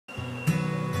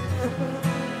Hey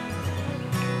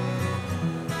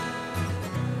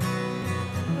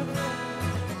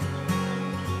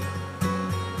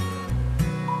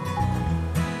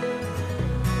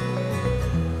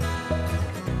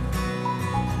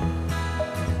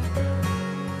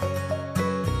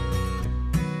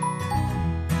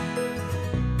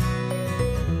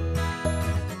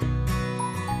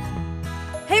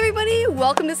everybody,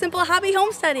 welcome to Simple Hobby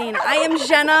Homesteading. I am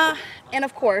Jenna, and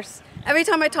of course, every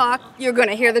time I talk, you're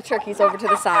gonna hear the turkeys over to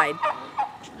the side.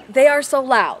 They are so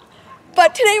loud.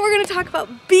 But today we're gonna talk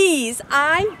about bees.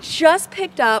 I just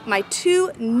picked up my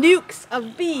 2 nucs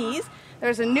of bees.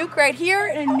 There's a nuc right here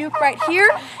and a nuc right here,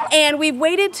 and we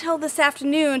waited till this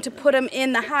afternoon to put them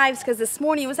in the hives because this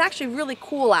morning it was actually really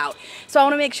cool out. So I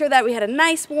want to make sure that we had a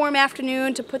nice warm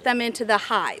afternoon to put them into the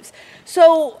hives.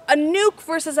 So a nuc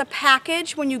versus a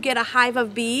package, when you get a hive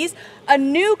of bees, a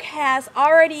nuc has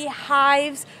already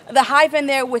the hive in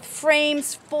there with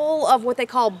frames full of what they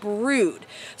call brood.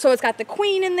 So it's got the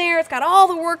queen in there, it's got all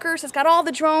the workers, it's got all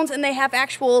the drones, and they have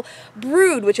actual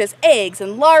brood, which is eggs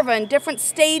and larvae and different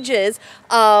stages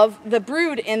of the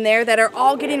brood in there that are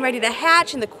all getting ready to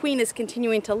hatch, and the queen is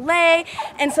continuing to lay.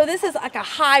 And so this is like a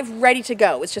hive ready to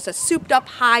go. It's just a souped up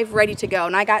hive ready to go.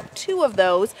 And I got 2 of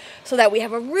those so that we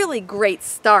have a really great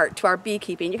start to our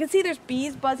beekeeping. You can see there's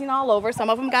bees buzzing all over. Some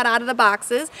of them got out of the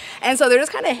boxes, and so they're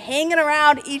just kind of hanging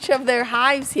around each of their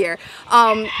hives here.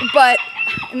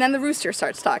 And then the rooster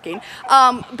starts talking.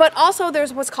 But also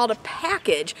there's what's called a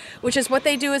package, which is what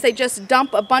they do is they just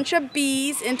dump a bunch of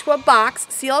bees into a box,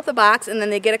 seal up the box, and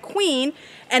then they get a queen,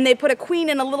 and they put a queen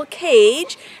in a little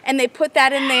cage, and they put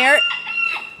that in there.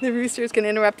 The rooster is going to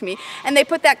interrupt me. And they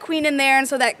put that queen in there, and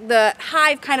so that the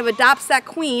hive kind of adopts that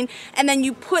queen, and then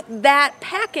you put that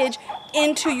package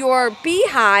into your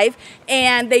beehive,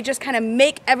 and they just kind of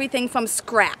make everything from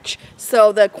scratch.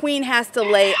 So the queen has to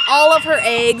lay all of her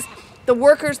eggs. The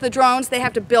workers, the drones, they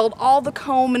have to build all the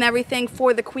comb and everything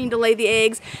for the queen to lay the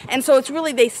eggs. And so it's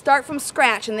really, they start from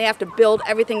scratch and they have to build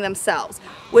everything themselves.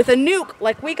 With a nuc,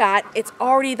 like we got, it's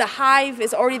already, the hive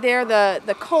is already there,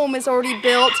 the comb is already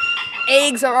built,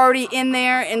 eggs are already in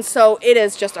there, and so it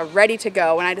is just a ready to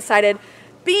go. And I decided,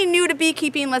 being new to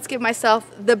beekeeping, let's give myself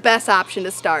the best option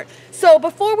to start. So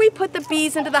before we put the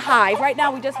bees into the hive, right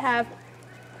now we just have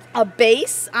a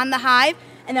base on the hive,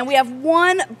 and then we have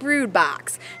 1 brood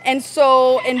box. And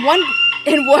so in one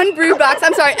brood box,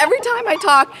 I'm sorry, every time I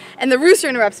talk and the rooster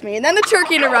interrupts me and then the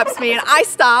turkey interrupts me and I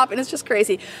stop and it's just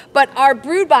crazy. But our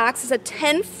brood box is a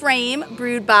 10 frame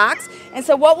brood box. And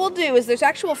so what we'll do is there's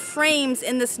actual frames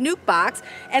in this nuc box.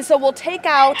 And so we'll take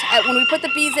out, when we put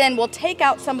the bees in, we'll take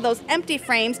out some of those empty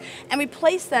frames and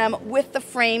replace them with the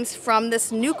frames from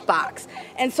this nuc box.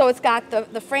 And so it's got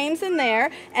the frames in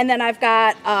there, and then I've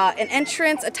got an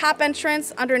entrance, a top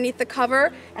entrance underneath the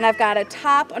cover, and I've got a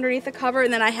top underneath the cover,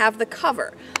 and then I have the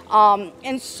cover.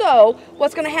 And so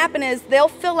what's going to happen is they'll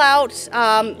fill out,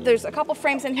 there's a couple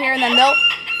frames in here, and then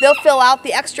they'll fill out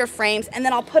the extra frames, and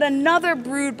then I'll put another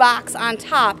brood box on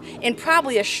top in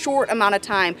probably a short amount of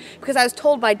time, because I was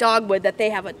told by Dogwood that they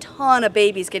have a ton of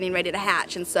babies getting ready to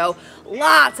hatch, and so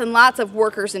lots and lots of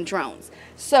workers and drones.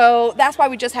 So that's why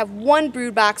we just have 1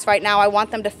 brood box right now. I want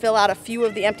them to fill out a few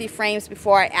of the empty frames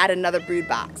before I add another brood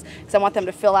box, because I want them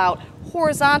to fill out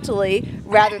horizontally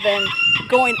rather than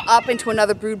going up into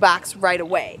another brood box right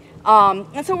away.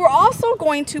 And so we're also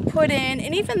going to put in,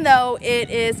 and even though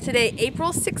it is today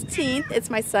April 16th,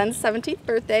 it's my son's 17th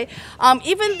birthday,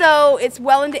 even though it's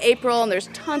well into April and there's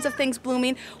tons of things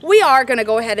blooming, we are going to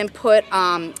go ahead and put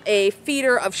a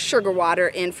feeder of sugar water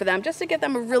in for them just to get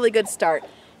them a really good start.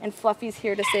 And Fluffy's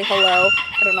here to say hello.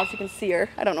 I don't know if you can see her.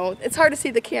 I don't know. It's hard to see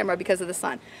the camera because of the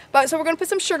sun. But so we're going to put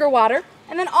some sugar water.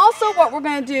 And then also what we're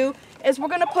going to do is we're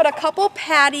going to put a couple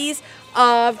patties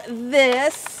of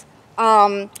this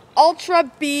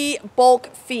Ultra Bee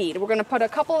bulk feed. We're going to put a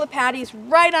couple of the patties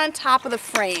right on top of the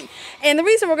frame. And the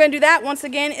reason we're going to do that, once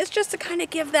again, is just to kind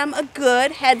of give them a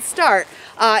good head start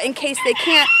in case they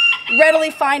can't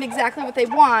readily find exactly what they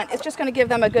want. It's just going to give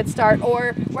them a good start.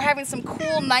 Or we're having some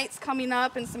cool nights coming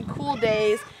up and some cool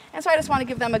days, and so I just want to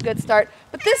give them a good start.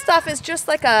 But this stuff is just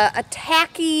like a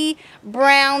tacky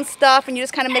brown stuff, and you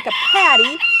just kind of make a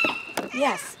patty.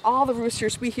 Yes, all the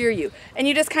roosters, we hear you. And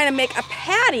you just kind of make a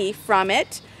patty from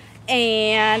it,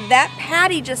 and that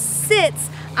patty just sits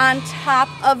on top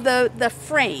of the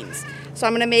frames. So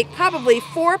I'm going to make probably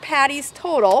 4 patties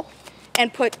total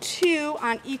and put 2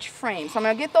 on each frame. So I'm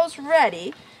going to get those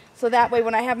ready so that way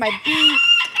when I have my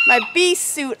bee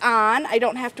suit on, I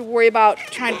don't have to worry about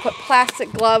trying to put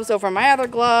plastic gloves over my other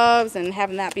gloves and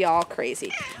having that be all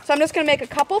crazy. So I'm just going to make a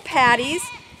couple patties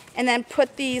and then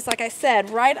put these, like I said,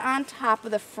 right on top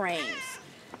of the frames.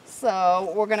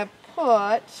 So we're gonna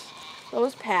put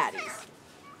those patties.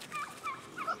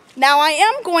 Now I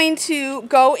am going to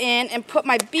go in and put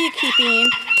my beekeeping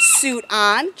suit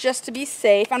on just to be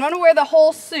safe. I'm gonna wear the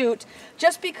whole suit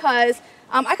just because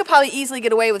I could probably easily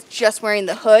get away with just wearing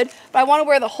the hood, but I want to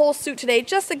wear the whole suit today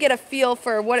just to get a feel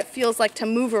for what it feels like to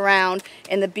move around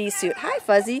in the bee suit. Hi,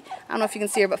 Fuzzy. I don't know if you can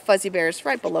see her, but Fuzzy Bear is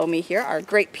right below me here, our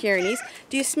Great Pyrenees.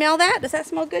 Do you smell that? Does that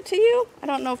smell good to you? I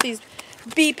don't know if these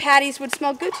bee patties would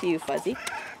smell good to you, Fuzzy.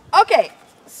 Okay,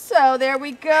 so there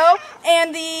we go.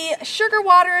 And the sugar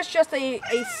water is just a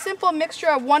simple mixture,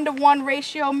 a 1-to-1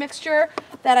 ratio mixture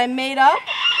that I made up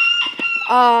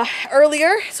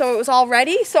earlier, so it was all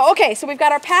ready. So okay, so we've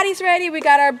got our patties ready, we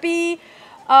got our bee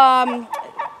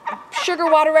sugar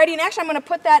water ready, and actually I'm going to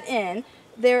put that in.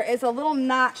 There is a little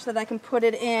notch that I can put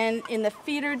it in the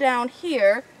feeder down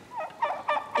here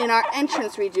in our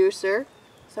entrance reducer.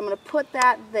 So I'm going to put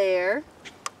that there.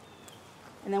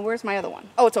 And then where's my other one?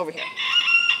 Oh, it's over here.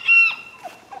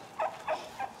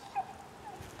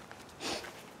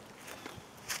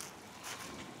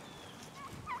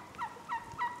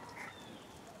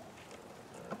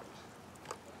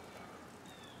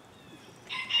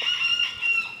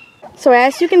 So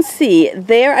as you can see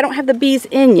there, I don't have the bees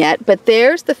in yet, but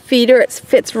there's the feeder. It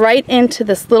fits right into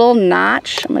this little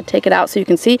notch. I'm going to take it out so you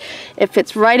can see. It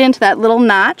fits right into that little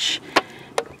notch.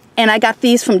 And I got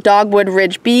these from Dogwood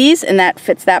Ridge Bees, and that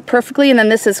fits that perfectly. And then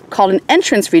this is called an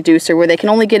entrance reducer, where they can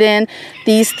only get in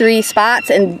these 3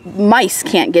 spots, and mice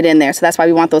can't get in there. So that's why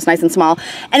we want those nice and small.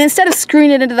 And instead of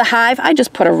screwing it into the hive, I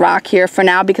just put a rock here for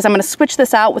now, because I'm going to switch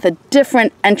this out with a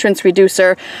different entrance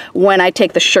reducer when I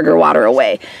take the sugar water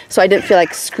away. So I didn't feel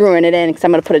like screwing it in, because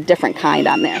I'm going to put a different kind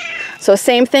on there. So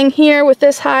same thing here with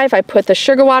this hive. I put the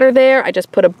sugar water there. I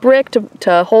just put a brick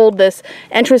to hold this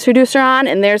entrance reducer on,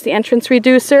 and there's the entrance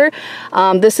reducer.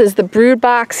 This is the brood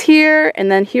box here,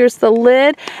 and then here's the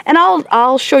lid. And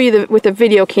I'll show you with the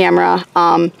video camera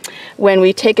when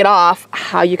we take it off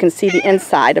how you can see the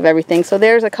inside of everything. So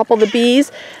there's a couple of the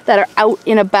bees that are out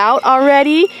and about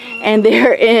already, and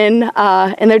they're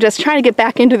and they're just trying to get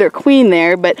back into their queen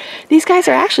there. But these guys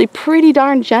are actually pretty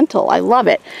darn gentle. I love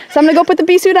it. So I'm gonna go put the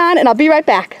bee suit on, and I'll be right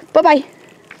back. Bye-bye.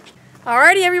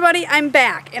 Alrighty everybody, I'm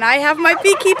back, and I have my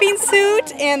beekeeping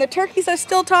suit, and the turkeys are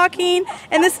still talking,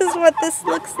 and this is what this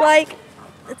looks like.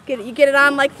 Let's get it. You get it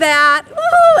on like that,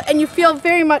 woo, and you feel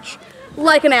very much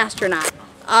like an astronaut.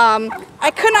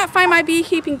 I could not find my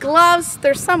beekeeping gloves.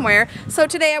 They're somewhere, so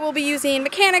today I will be using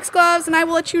mechanics gloves, and I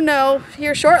will let you know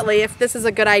here shortly if this is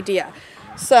a good idea.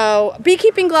 So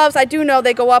beekeeping gloves, I do know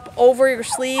they go up over your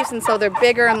sleeves, and so they're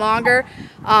bigger and longer.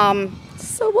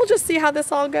 So we'll just see how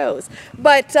this all goes.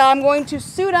 But I'm going to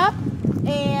suit up,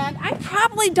 and I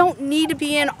probably don't need to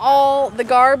be in all the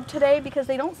garb today because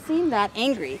they don't seem that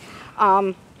angry.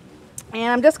 And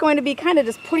I'm just going to be kind of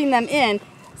just putting them in.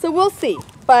 So we'll see.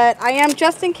 But I am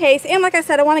just in case, and like I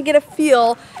said, I want to get a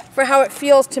feel for how it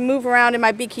feels to move around in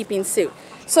my beekeeping suit.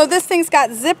 So this thing's got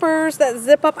zippers that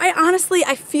zip up.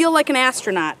 I feel like an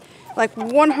astronaut. Like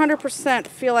 100%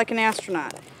 feel like an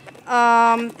astronaut.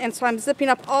 And so I'm zipping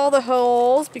up all the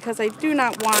holes because I do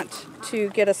not want to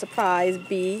get a surprise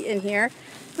bee in here.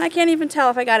 And I can't even tell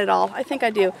if I got it all. I think I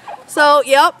do. So,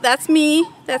 yep, that's me.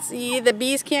 The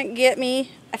bees can't get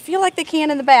me. I feel like they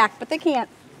can in the back, but they can't.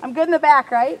 I'm good in the back,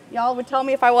 right? Y'all would tell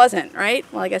me if I wasn't, right?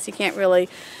 Well, I guess you can't really.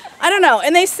 I don't know.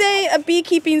 And they say a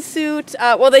beekeeping suit,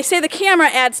 well, they say the camera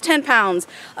adds 10 pounds.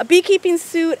 A beekeeping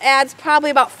suit adds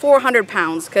probably about 400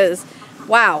 pounds because,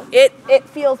 wow, it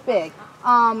feels big.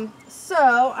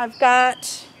 So I've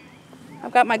got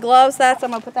my gloves. I'm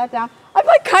gonna put that down. I'm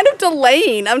like kind of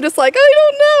delaying. I'm just like, I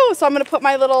don't know. So I'm gonna put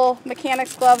my little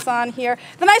mechanics gloves on here.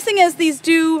 The nice thing is these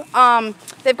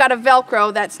they've got a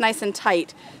Velcro that's nice and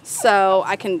tight, so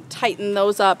I can tighten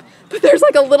those up. But there's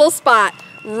like a little spot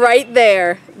right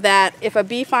there that if a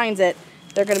bee finds it,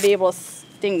 they're gonna be able to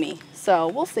sting me. So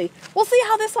we'll see. We'll see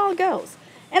how this all goes.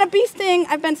 And a bee sting,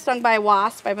 I've been stung by a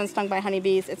wasp. I've been stung by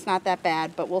honeybees. It's not that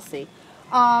bad, but we'll see.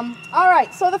 All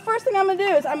right, so the first thing I'm going to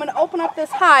do is I'm going to open up this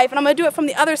hive, and I'm going to do it from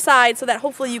the other side so that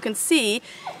hopefully you can see.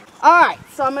 All right,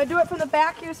 so I'm going to do it from the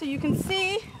back here so you can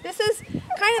see. This is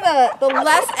kind of the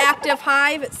less active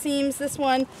hive. It seems this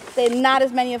one, not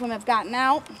as many of them have gotten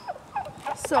out.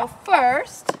 So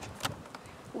first,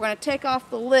 we're going to take off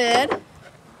the lid.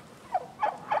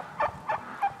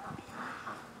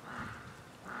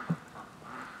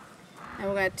 And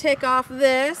we're going to take off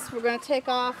this. We're going to take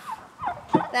off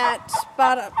that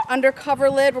undercover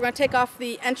lid. We're going to take off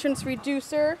the entrance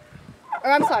reducer.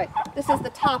 Or I'm sorry, this is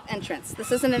the top entrance.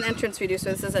 This isn't an entrance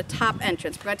reducer, this is a top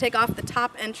entrance. We're going to take off the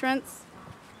top entrance.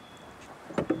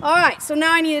 Alright, so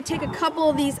now I need to take a couple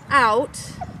of these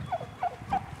out.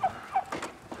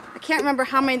 can't remember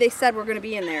how many they said were going to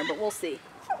be in there, but we'll see.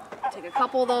 Take a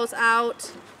couple of those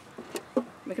out.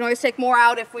 We can always take more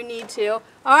out if we need to. All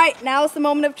right, now is the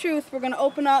moment of truth. We're going to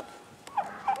open up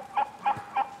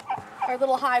our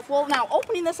little hive. Well, now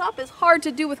opening this up is hard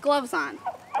to do with gloves on.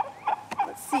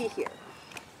 Let's see here.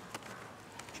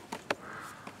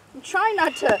 I'm trying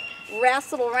not to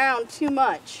wrestle around too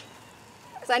much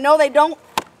because I know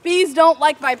bees don't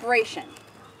like vibration.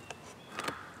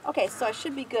 Okay, so I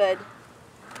should be good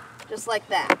just like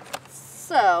that.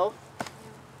 So,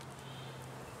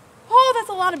 oh, that's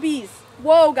a lot of bees.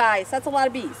 Whoa, guys, that's a lot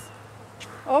of bees.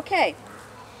 Okay,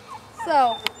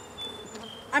 so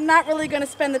I'm not really going to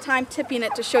spend the time tipping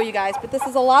it to show you guys, but this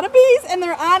is a lot of bees, and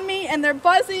they're on me, and they're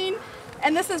buzzing,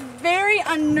 and this is very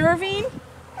unnerving,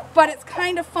 but it's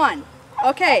kind of fun.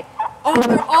 Okay, oh,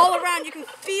 they're all around. You can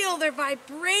feel their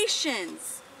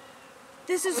vibrations.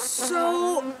 This is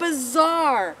so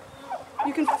bizarre.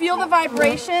 You can feel the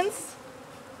vibrations.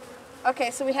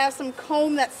 Okay, so we have some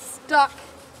comb that's stuck.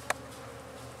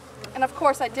 And of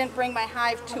course I didn't bring my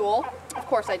hive tool. Of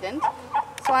course I didn't.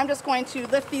 So I'm just going to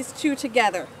lift these two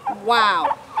together.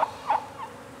 Wow.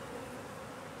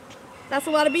 That's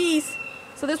a lot of bees.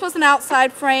 So this was an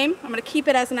outside frame. I'm going to keep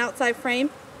it as an outside frame.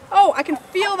 Oh, I can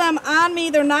feel them on me.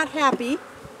 They're not happy.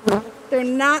 They're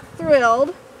not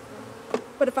thrilled.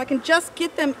 But if I can just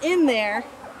get them in there,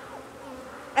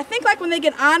 I think like when they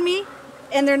get on me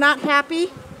and they're not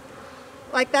happy,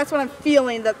 like that's what I'm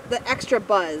feeling, the extra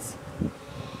buzz.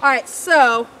 All right,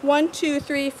 so 1, 2,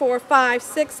 3, 4, 5,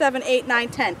 6, 7, 8, 9,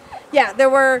 10. Yeah, there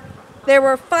were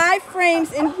 5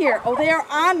 frames in here. Oh, they are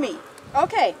on me.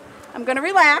 Okay, I'm gonna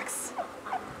relax.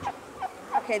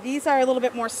 Okay, these are a little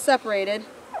bit more separated.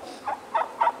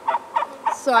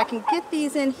 So I can get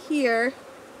these in here,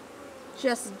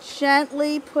 just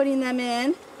gently putting them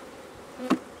in.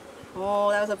 Oh,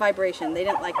 that was a vibration. They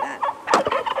didn't like that.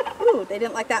 Ooh, they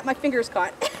didn't like that. My finger's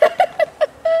caught.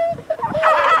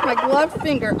 My gloved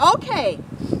finger. Okay,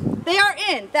 they are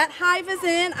in. That hive is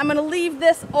in. I'm going to leave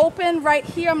this open right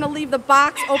here. I'm going to leave the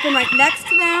box open right next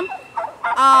to them.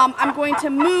 I'm going to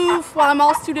move, while I'm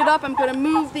all suited up, I'm going to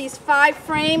move these 5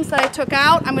 frames that I took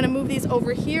out. I'm going to move these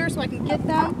over here so I can get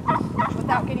them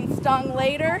without getting stung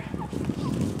later.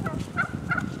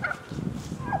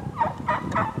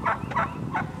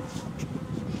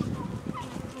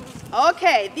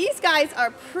 Okay, these guys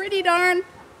are pretty darn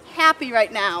happy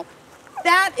right now.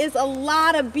 That is a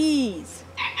lot of bees.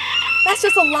 That's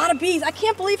just a lot of bees. I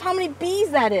can't believe how many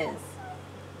bees that is.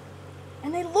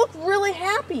 And they look really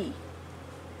happy.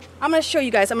 I'm going to show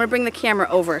you guys. I'm going to bring the camera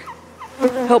over.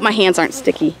 I hope my hands aren't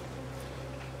sticky.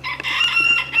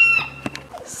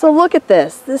 So look at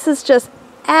this. This is just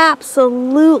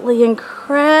absolutely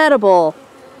incredible.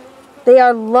 They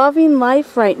are loving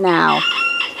life right now.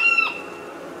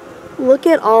 Look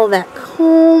at all that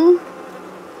comb.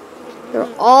 They're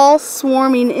all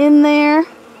swarming in there.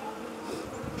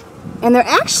 And they're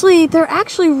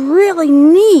actually really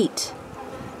neat.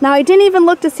 Now I didn't even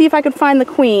look to see if I could find the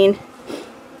queen.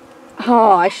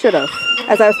 Oh, I should have.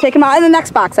 As I was taking them out in the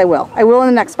next box, I will. I will in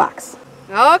the next box.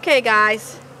 Okay,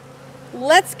 guys.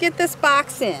 Let's get this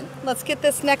box in. Let's get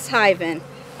this next hive in.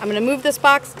 I'm going to move this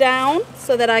box down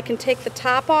so that I can take the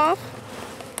top off.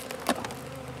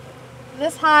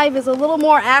 This hive is a little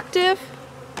more active.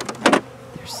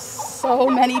 There's so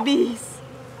many bees.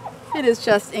 It is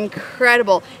just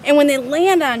incredible. And when they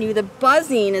land on you, the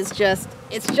buzzing is just,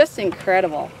 it's just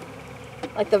incredible.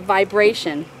 Like the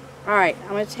vibration. All right, I'm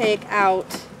going to take out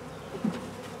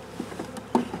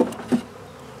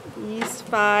these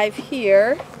 5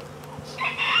 here.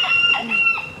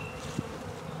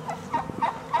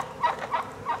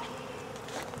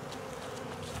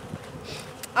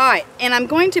 Alright, and I'm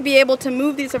going to be able to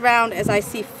move these around as I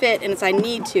see fit and as I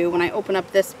need to when I open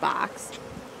up this box.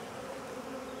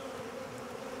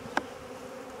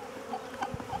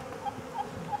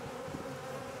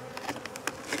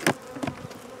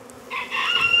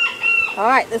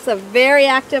 Alright, this is a very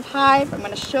active hive. I'm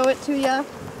going to show it to you.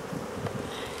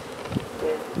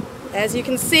 As you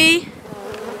can see,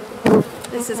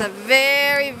 this is a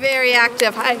very, very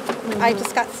active hive. I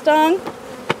just got stung.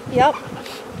 Yep.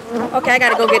 Okay, I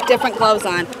gotta go get different gloves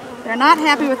on. They're not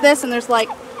happy with this, and there's like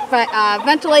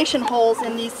ventilation holes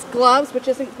in these gloves, which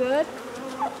isn't good.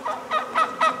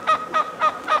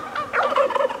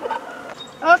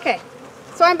 Okay,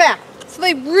 so I'm back. So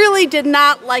they really did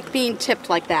not like being tipped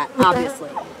like that, obviously.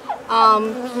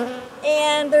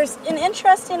 And there's an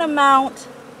interesting amount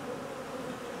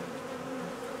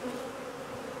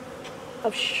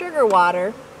of sugar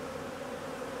water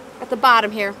at the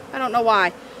bottom here. I don't know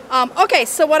why. Okay,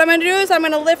 so what I'm going to do is I'm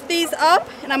going to lift these up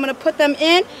and I'm going to put them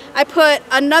in. I put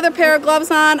another pair of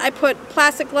gloves on. I put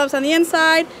plastic gloves on the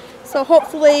inside. So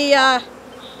hopefully,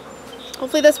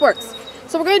 hopefully this works.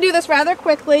 So we're going to do this rather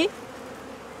quickly.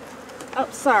 Oh,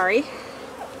 sorry.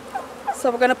 So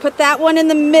we're going to put that one in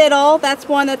the middle. That's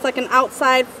one that's like an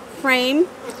outside frame.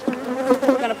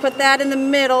 We're going to put that in the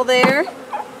middle there.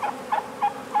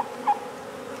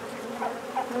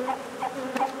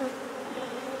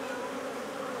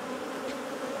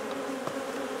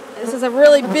 This is a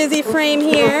really busy frame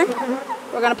here.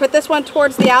 We're going to put this one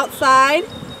towards the outside.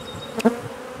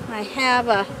 I have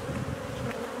a...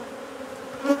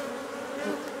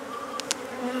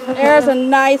 There's a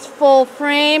nice full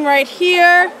frame right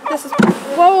here. This is...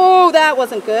 Whoa, that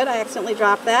wasn't good. I accidentally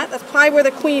dropped that. That's probably where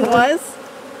the queen was.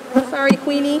 Sorry,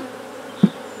 Queenie.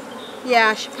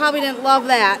 Yeah, she probably didn't love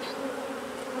that.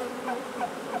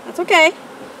 That's okay.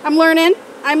 I'm learning.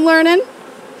 I'm learning.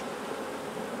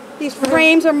 These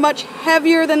frames are much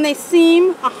heavier than they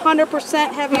seem,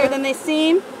 100% heavier than they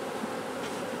seem.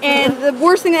 And the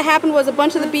worst thing that happened was a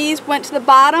bunch of the bees went to the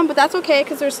bottom, but that's okay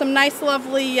because there's some nice,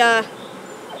 lovely,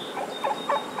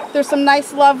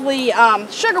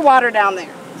 sugar water down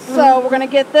there. So we're gonna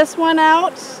get this one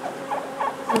out.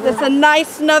 This is a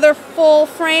nice, another full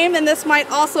frame, and this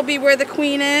might also be where the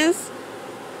queen is.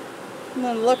 I'm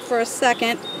gonna look for a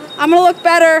second. I'm gonna look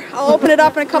better. I'll open it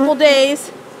up in a couple days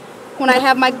when I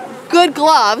have my good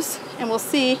gloves, and we'll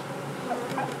see.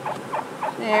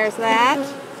 There's that.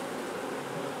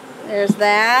 There's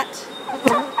that.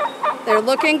 They're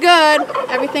looking good.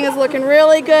 Everything is looking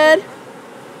really good.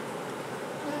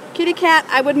 Kitty cat,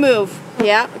 I would move.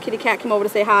 Yeah, the kitty cat came over to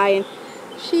say hi, and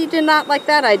she did not like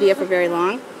that idea for very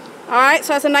long. Alright,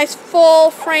 so that's a nice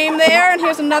full frame there, and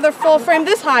here's another full frame.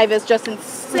 This hive is just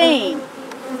insane.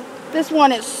 This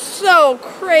one is so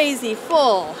crazy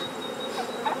full.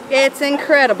 It's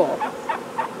incredible.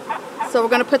 So we're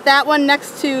going to put that one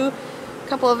next to a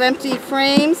couple of empty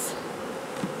frames.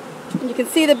 And you can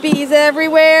see the bees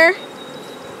everywhere.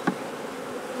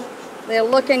 They're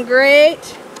looking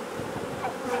great.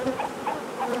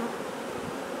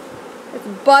 It's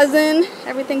buzzing.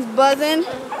 Everything's buzzing.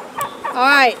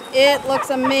 Alright, it looks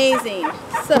amazing.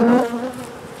 So,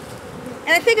 and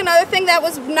I think another thing that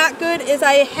was not good is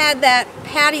I had that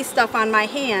patty stuff on my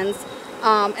hands.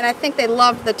 And I think they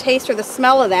loved the taste or the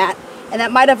smell of that, and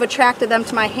that might have attracted them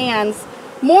to my hands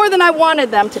more than I wanted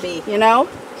them to be, you know?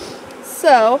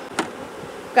 So,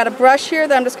 got a brush here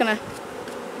that I'm just going to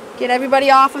get everybody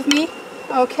off of me.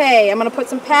 Okay, I'm going to put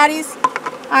some patties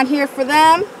on here for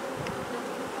them.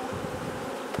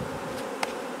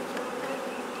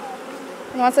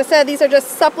 And once I said, these are just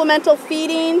supplemental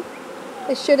feeding.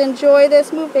 They should enjoy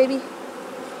this. Move, baby.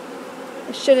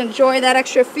 They should enjoy that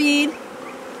extra feed.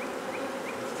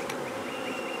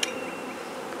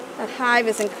 That hive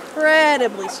is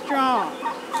incredibly strong.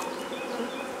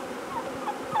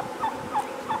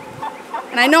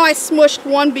 And I know I smushed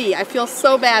one bee. I feel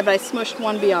so bad, but I smushed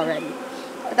one bee already.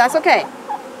 But that's okay.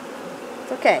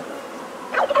 It's okay.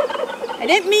 I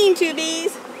didn't mean to,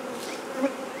 bees.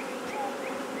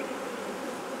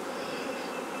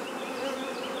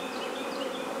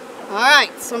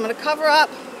 Alright, so I'm going to cover up.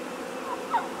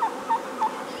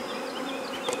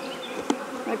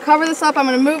 I'm going to cover this up. I'm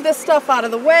going to move this stuff out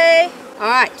of the way.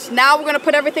 Alright, now we're going to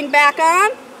put everything back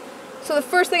on. So the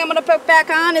first thing I'm going to put back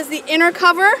on is the inner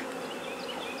cover.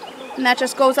 And that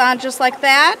just goes on just like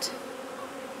that.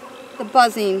 The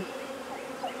buzzing.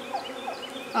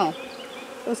 Oh,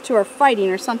 those two are fighting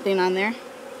or something on there.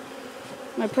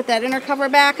 I'm going to put that inner cover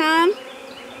back on.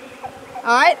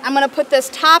 Alright, I'm going to put this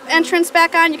top entrance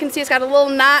back on. You can see it's got a little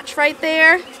notch right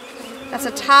there. That's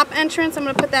a top entrance. I'm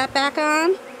going to put that back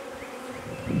on.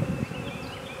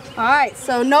 Alright,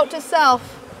 so note to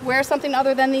self, wear something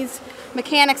other than these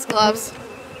mechanics gloves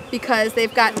because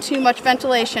they've got too much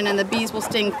ventilation and the bees will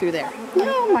sting through there.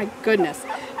 Oh my goodness.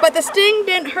 But the sting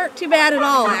didn't hurt too bad at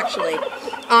all, actually.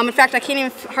 In fact, I can't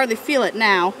even hardly feel it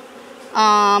now.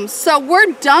 So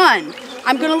we're done.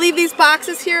 I'm going to leave these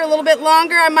boxes here a little bit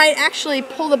longer. I might actually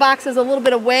pull the boxes a little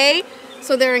bit away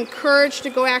so they're encouraged to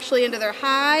go actually into their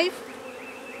hive.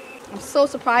 I'm so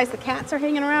surprised the cats are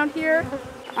hanging around here.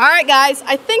 Alright guys,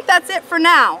 I think that's it for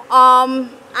now.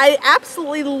 I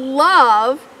absolutely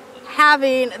love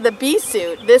having the bee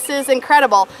suit. This is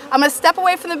incredible. I'm going to step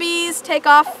away from the bees, take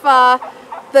off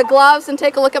the gloves and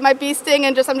take a look at my bee sting,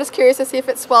 and I'm just curious to see if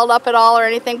it swelled up at all or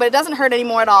anything, but it doesn't hurt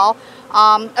anymore at all.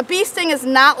 A bee sting is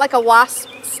not like a wasp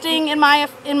sting in my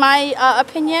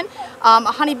opinion.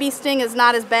 A honeybee sting is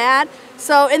not as bad.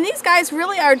 So, and these guys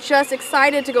really are just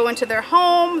excited to go into their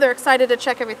home. They're excited to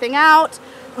check everything out.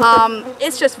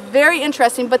 It's just very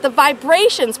interesting, but the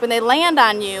vibrations when they land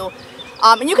on you,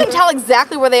 and you can tell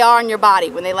exactly where they are on your body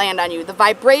when they land on you. The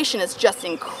vibration is just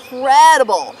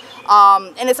incredible,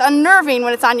 and it's unnerving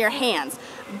when it's on your hands,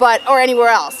 or anywhere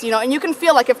else, you know. And you can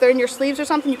feel, like if they're in your sleeves or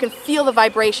something, you can feel the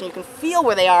vibration. You can feel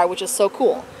where they are, which is so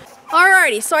cool.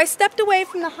 Alrighty, so I stepped away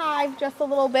from the hive just a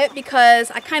little bit because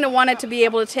I kind of wanted to be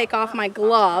able to take off my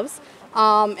gloves.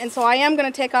 And so I am going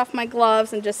to take off my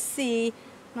gloves and just see.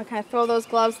 I'm going to kind of throw those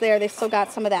gloves there. They still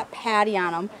got some of that patty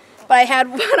on them. But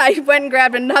I went and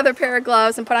grabbed another pair of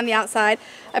gloves and put on the outside.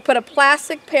 I put a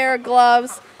plastic pair of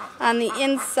gloves on the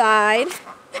inside.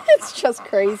 It's just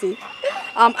crazy.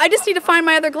 I just need to find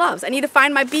my other gloves. I need to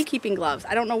find my beekeeping gloves.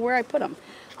 I don't know where I put them.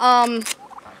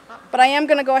 But I am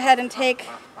going to go ahead and take...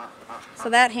 So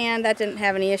that hand, that didn't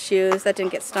have any issues. That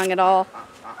didn't get stung at all.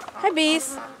 Hi,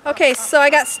 bees. Okay, so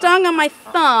I got stung on my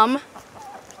thumb.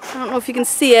 I don't know if you can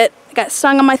see it. I got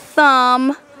stung on my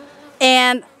thumb,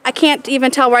 and I can't even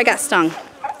tell where I got stung.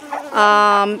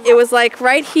 It was like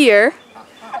right here,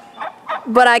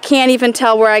 but I can't even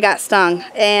tell where I got stung.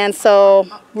 And so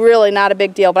really not a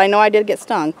big deal, but I know I did get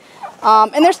stung.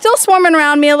 And they're still swarming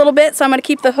around me a little bit, so I'm going to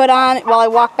keep the hood on while I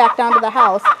walk back down to the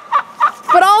house.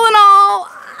 But all in all,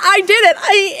 I did it.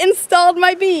 I installed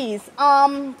my bees.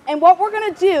 And what we're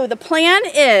going to do, the plan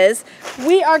is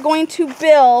we are going to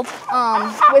build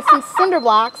with some cinder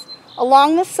blocks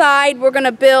along the side. We're going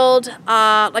to build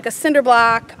like a cinder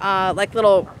block, like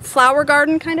little flower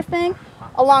garden kind of thing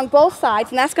along both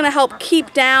sides. And that's going to help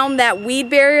keep down that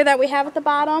weed barrier that we have at the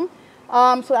bottom.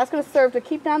 So that's going to serve to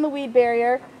keep down the weed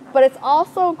barrier. But it's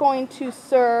also going to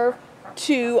serve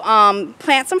to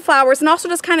plant some flowers and also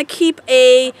just kind of keep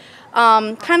a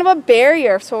kind of a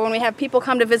barrier, so when we have people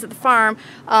come to visit the farm,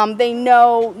 they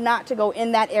know not to go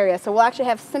in that area. So we'll actually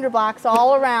have cinder blocks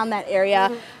all around that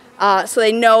area, so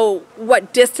they know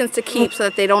what distance to keep so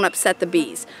that they don't upset the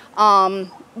bees.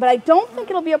 But I don't think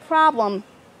it'll be a problem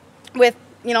with,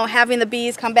 you know, having the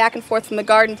bees come back and forth from the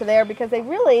garden to there, because they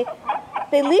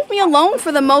leave me alone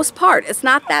for the most part. It's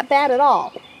not that bad at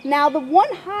all. Now, the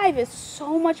one hive is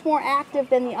so much more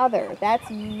active than the other. That's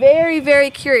very,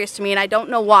 very curious to me, and I don't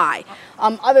know why.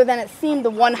 Other than it seemed the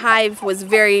one hive was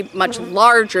very much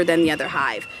larger than the other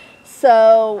hive.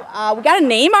 So we got to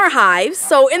name our hives.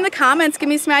 So in the comments, give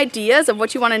me some ideas of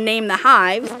what you want to name the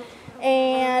hives.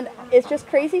 And it's just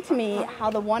crazy to me how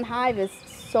the one hive is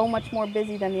so much more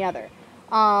busy than the other.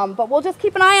 But we'll just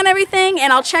keep an eye on everything,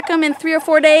 and I'll check them in 3 or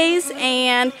 4 days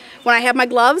and when I have my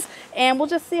gloves, and we'll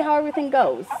just see how everything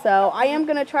goes. So I am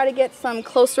going to try to get some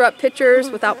closer up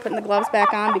pictures without putting the gloves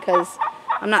back on because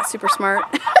I'm not super smart.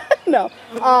 No.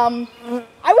 I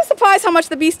was surprised how much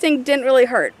the bee sting didn't really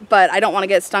hurt, but I don't want to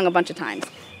get stung a bunch of times.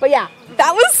 But yeah,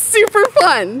 that was super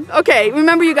fun. Okay,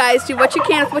 remember you guys, do what you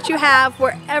can with what you have,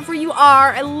 wherever you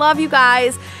are. I love you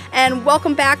guys, and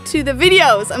welcome back to the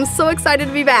videos. I'm so excited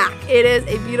to be back. It is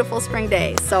a beautiful spring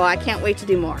day, so I can't wait to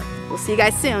do more. We'll see you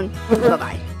guys soon.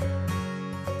 Bye-bye.